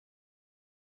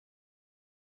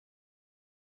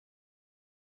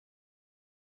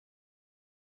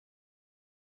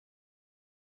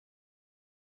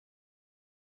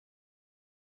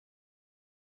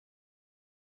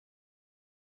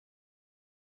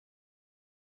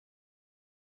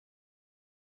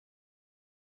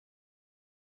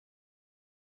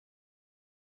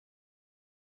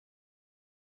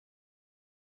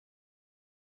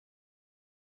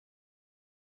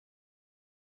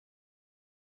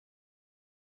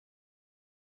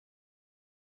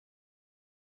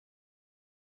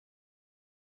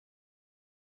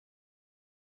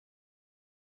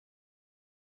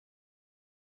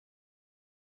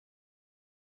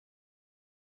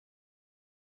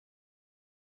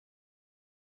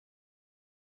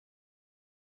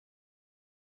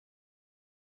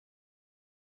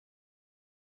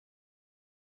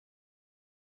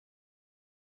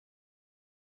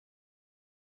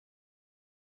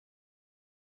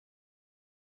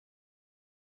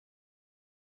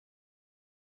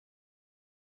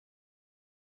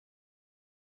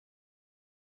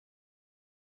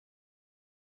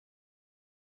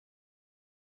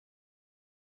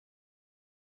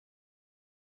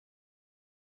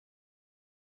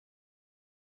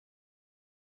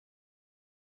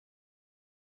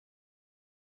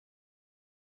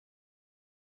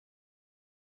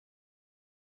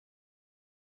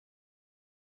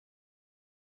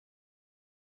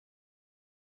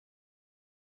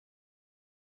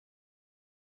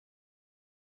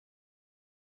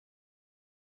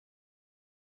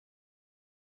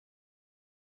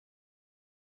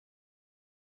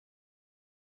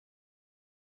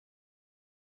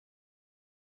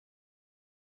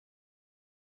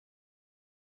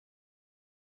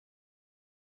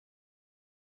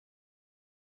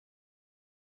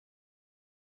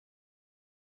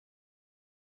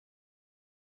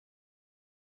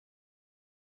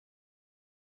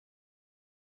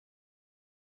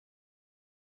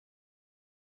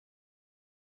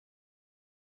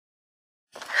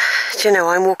Do you know,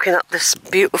 I'm walking up this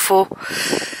beautiful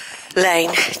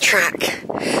lane track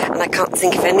and I can't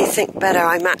think of anything better.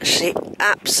 I'm actually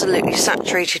absolutely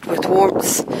saturated with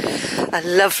warmth, a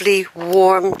lovely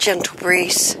warm gentle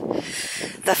breeze,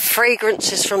 the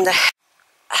fragrances from the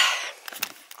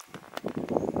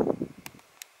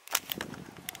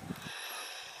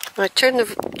I turn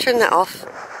that off.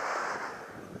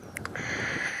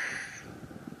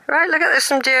 Right, look at there's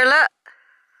some deer, look.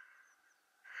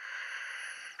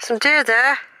 Some deer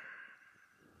there.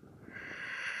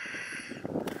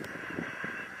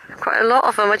 Quite a lot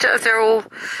of them. I don't know if they're all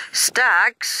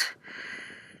stags.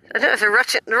 I don't know if they're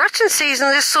rutting. The rutting season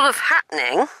is sort of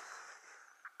happening.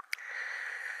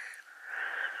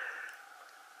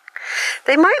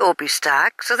 They might all be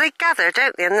stags, so they gather,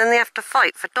 don't they? And then they have to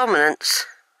fight for dominance.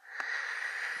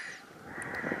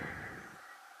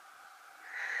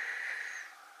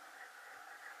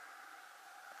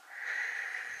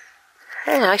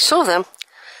 Yeah, I saw them.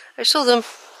 I saw them.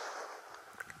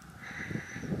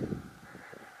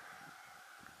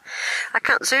 I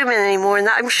can't zoom in anymore in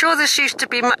that. I'm sure this used to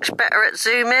be much better at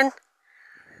zooming.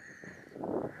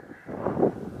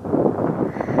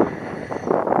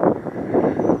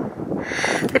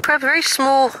 They're probably very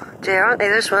small deer, aren't they,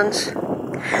 those ones?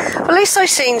 Well, at least I've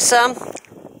seen some.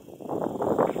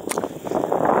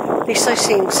 At least I've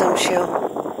seen some, sure.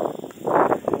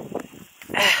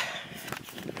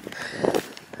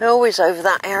 They're always over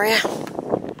that area.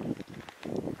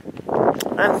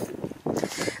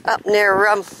 Up near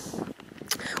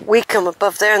Weacombe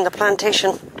above there in the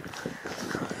plantation.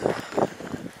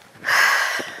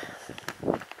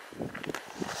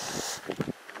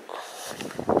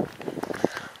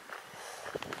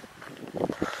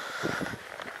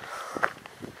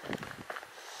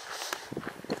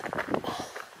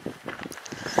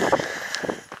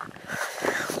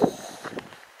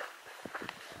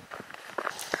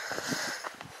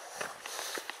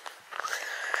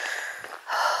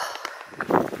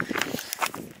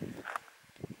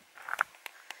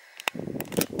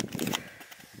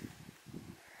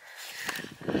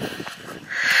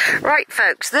 Right,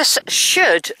 folks, this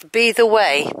should be the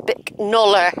way,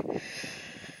 Bicknoller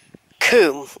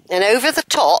Combe, and over the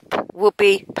top will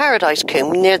be Paradise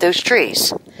Combe near those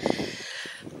trees.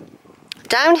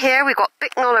 Down here we've got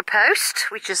Bicknoller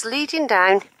Post, which is leading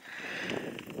down.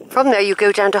 From there you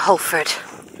go down to Holford,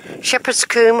 Shepherd's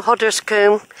Combe, Hodder's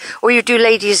Combe, or you do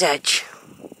Lady's Edge.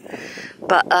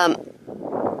 But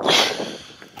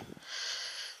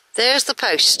there's the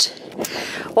post.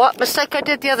 What mistake I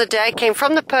did the other day, I came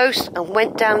from the post and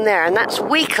went down there, and that's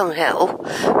Weacombe Hill,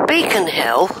 Beacon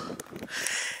Hill.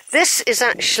 This is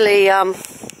actually, I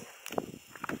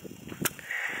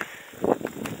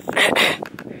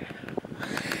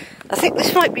think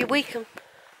this might be Weacombe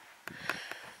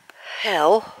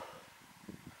Hill,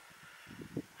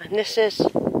 and this is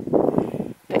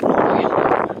Bicknoller Hill.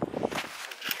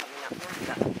 Coming up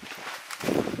now,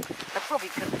 I probably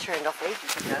could have turned off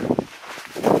ages ago.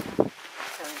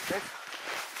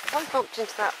 If I bumped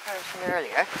into that person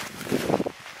earlier,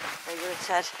 they would have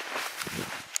said,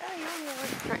 oh, you're on the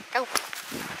right track, go.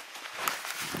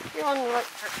 You're on the right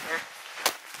track now.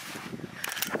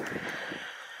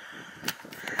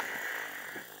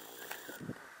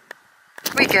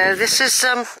 Here we go, this is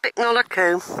Bicknoller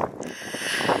Combe.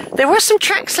 There were some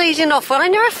tracks leading off. Well, I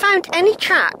never found any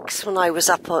tracks when I was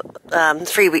up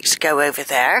 3 weeks ago over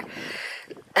there,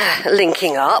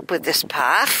 linking up with this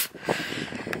path.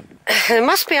 There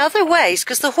must be other ways,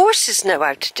 because the horses know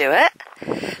how to do it.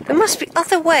 There must be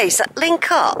other ways that link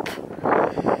up.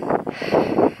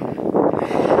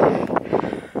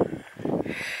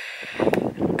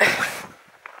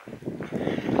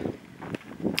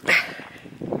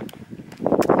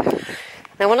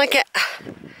 Now when I get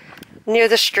near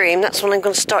the stream, that's when I'm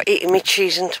going to start eating my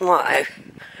cheese and tomato.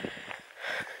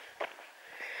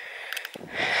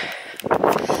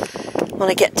 When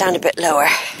I get down a bit lower.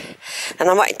 And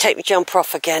I might take my jumper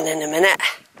off again in a minute.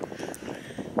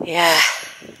 Yeah.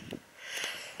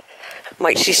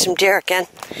 Might see some deer again.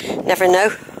 Never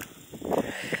know.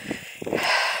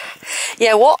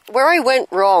 Yeah, where I went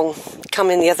wrong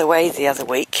coming the other way the other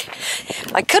week,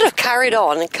 I could have carried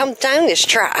on and come down this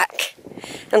track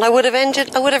and I would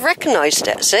have recognised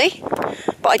it, see?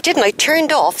 But I didn't. I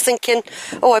turned off thinking,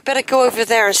 oh, I better go over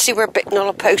there and see where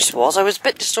Bicknoller Post was. I was a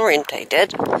bit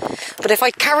disorientated. But if I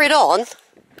carried on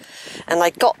and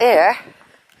I got here,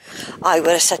 I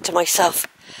would have said to myself,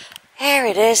 here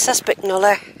it is, that's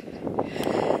Bicknoller.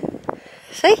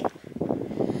 See?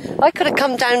 I could have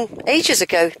come down ages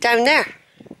ago, down there.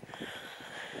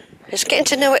 Just getting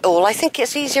to know it all. I think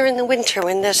it's easier in the winter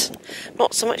when there's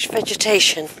not so much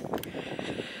vegetation.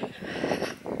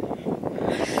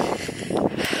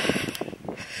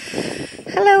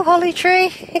 Hello, holly tree.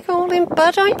 You're all in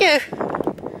bud, aren't you?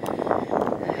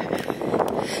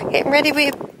 Getting ready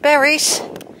with your berries.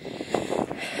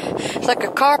 It's like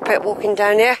a carpet walking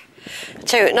down here. I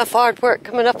tell you, enough hard work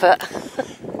coming up it.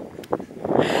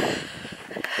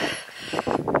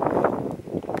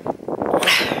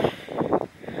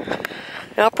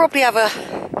 I'll probably have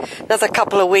another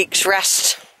couple of weeks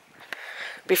rest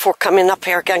before coming up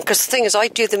here again, because the thing is I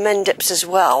do the Mendips as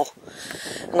well,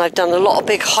 and I've done a lot of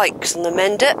big hikes on the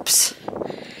Mendips,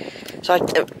 so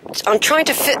I'm trying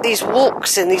to fit these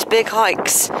walks in, these big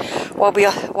hikes, while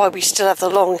we still have the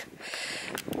long,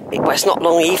 well, it's not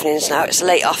long evenings now, it's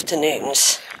late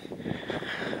afternoons.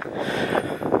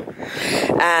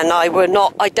 And I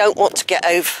don't want to get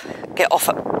off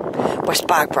at West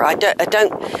Bagborough. I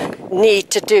don't need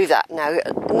to do that now,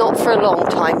 not for a long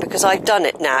time, because I've done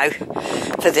it now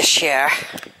for this year.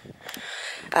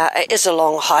 It is a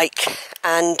long hike,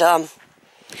 and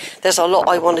there's a lot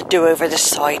I want to do over this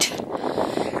side.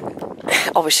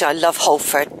 Obviously I love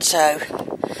Holford, so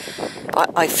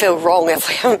I feel wrong if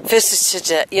I haven't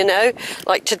visited it, you know.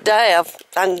 Like today,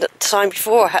 and the time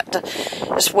before, I had to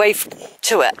just wave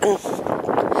to it, and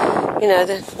you know,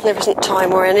 there isn't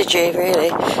time or energy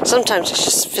really. Sometimes it's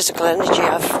just physical energy.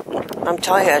 I'm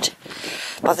tired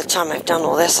by the time I've done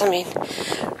all this. I mean,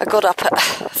 I got up at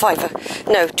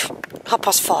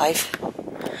 5:30.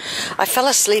 I fell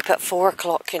asleep at 4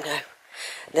 o'clock, you know.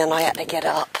 Then I had to get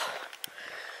up.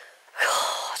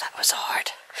 Oh, that was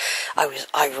hard. I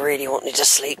really wanted to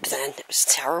sleep then. It was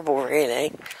terrible,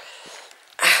 really.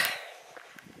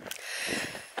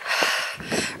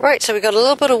 Right, so we got a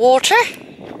little bit of water.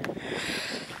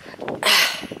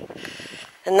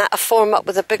 And that'll form up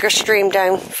with a bigger stream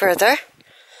down further.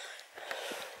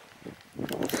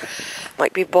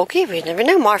 Might be boggy, we never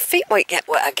know. My feet might get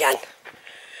wet again.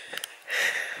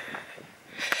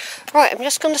 Right, I'm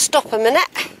just going to stop a minute.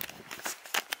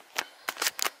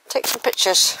 Take some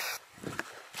pictures.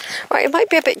 Right, it might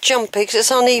be a bit jumpy because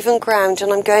it's uneven ground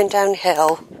and I'm going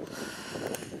downhill.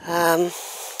 I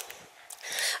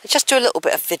just do a little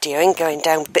bit of videoing going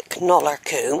down Bicknoller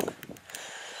Combe.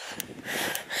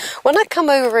 When I come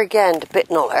over again to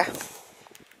Bicknoller,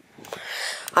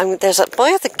 there's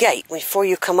by the gate before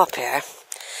you come up here.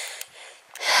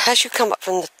 As you come up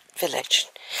from the village,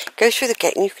 go through the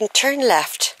gate and you can turn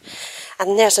left,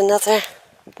 and there's another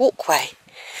walkway.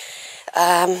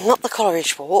 Not the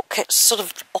Coleridge Walk, it's sort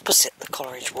of opposite the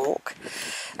Coleridge Walk,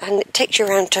 and it takes you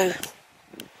around to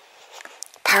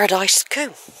Paradise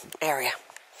Combe area,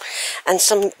 and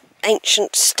some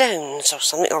ancient stones or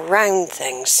something, or round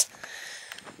things.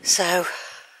 So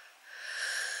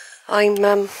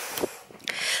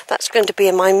that's going to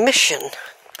be my mission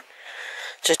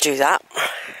to do that.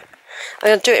 I'm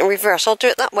going to do it in reverse. I'll do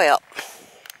it that way up.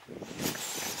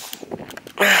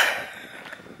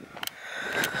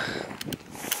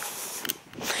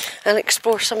 And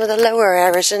explore some of the lower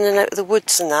areas in and out of the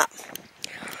woods and that.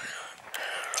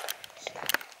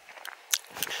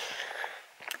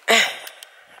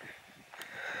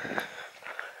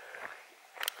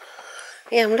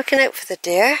 Yeah, I'm looking out for the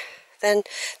deer. Then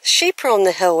the sheep are on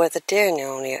the hill where the deer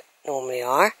normally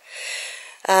are.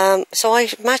 So I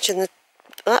imagine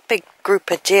that big group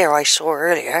of deer I saw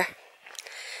earlier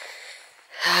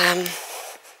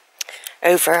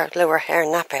over Lower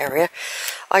Harenap area,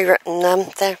 I reckon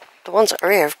the ones that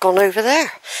are here have gone over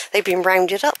there. They've been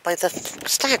rounded up by the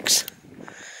stags,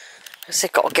 because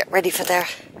they've got to get ready for their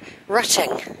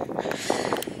rutting.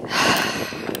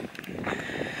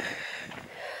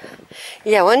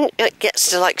 Yeah, when it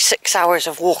gets to like 6 hours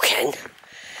of walking,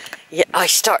 yeah, I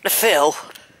start to feel,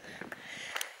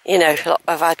 you know,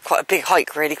 I've had quite a big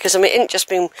hike really, because I mean, it ain't just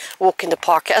been walking the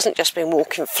park, it hasn't just been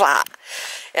walking flat.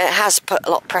 It has put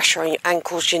a lot of pressure on your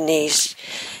ankles, your knees,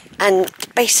 and the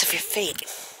base of your feet.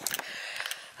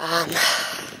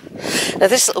 Now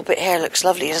this little bit here looks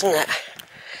lovely, doesn't it?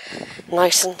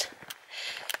 Nice and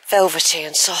velvety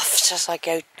and soft as I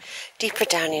go deeper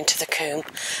down into the combe.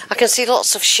 I can see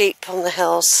lots of sheep on the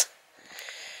hills.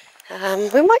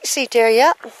 We might see deer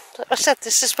yet. Like I said,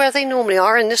 this is where they normally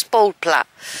are, in this bold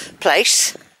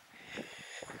place.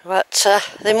 But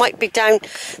they might be down.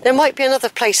 There might be another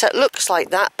place that looks like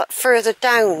that, but further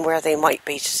down where they might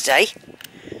be today.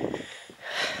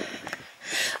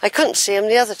 I couldn't see them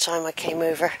the other time I came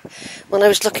over, when I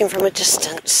was looking from a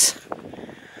distance.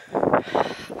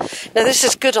 Now this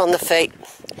is good on the feet.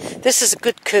 This is a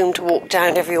good combe to walk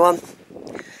down, everyone.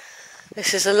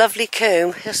 This is a lovely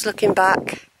combe, just looking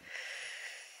back.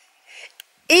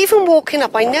 Even walking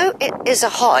up, I know it is a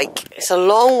hike, it's a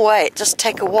long way, it does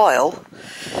take a while,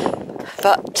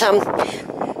 but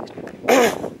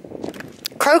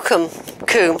Weacombe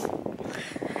Combe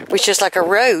which is like a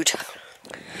road,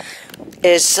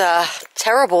 is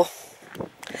terrible.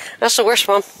 That's the worst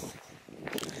one.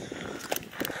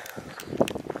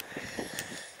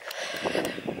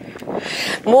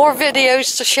 More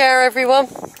videos to share, everyone.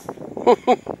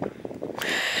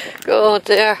 Oh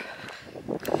dear.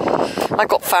 I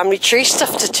got family tree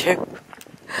stuff to do.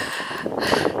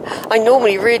 I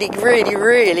normally really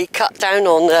cut down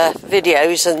on the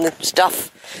videos and stuff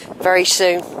very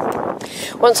soon.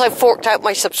 Once I've forked out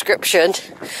my subscription,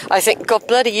 I think, God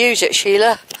bloody use it,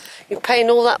 Sheila. You're paying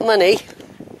all that money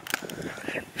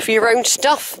for your own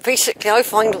stuff. Basically, I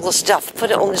find all the stuff,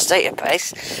 put it on this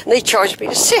database, and they charge me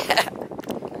to see it.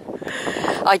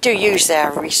 I do use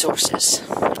their resources.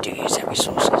 And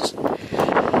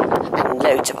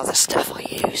loads of other stuff I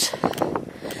use.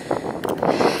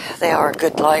 They are a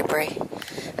good library,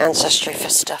 Ancestry for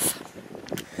stuff.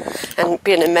 And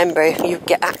being a member, you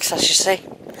get access, you see.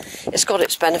 It's got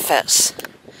its benefits.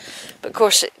 But of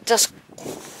course, it does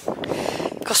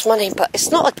cost money, but it's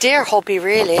not a dear hobby,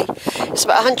 really. It's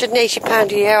about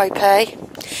 £180 a year I pay.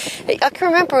 I can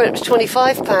remember when it was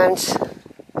 £25.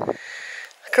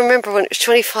 I can remember when it was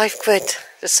 25 quid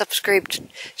to subscribe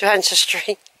to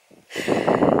Ancestry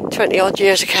 20 odd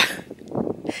years ago.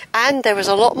 And there was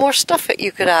a lot more stuff that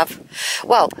you could have.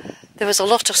 Well, there was a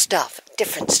lot of stuff,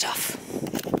 different stuff.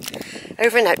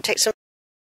 Over and out, take some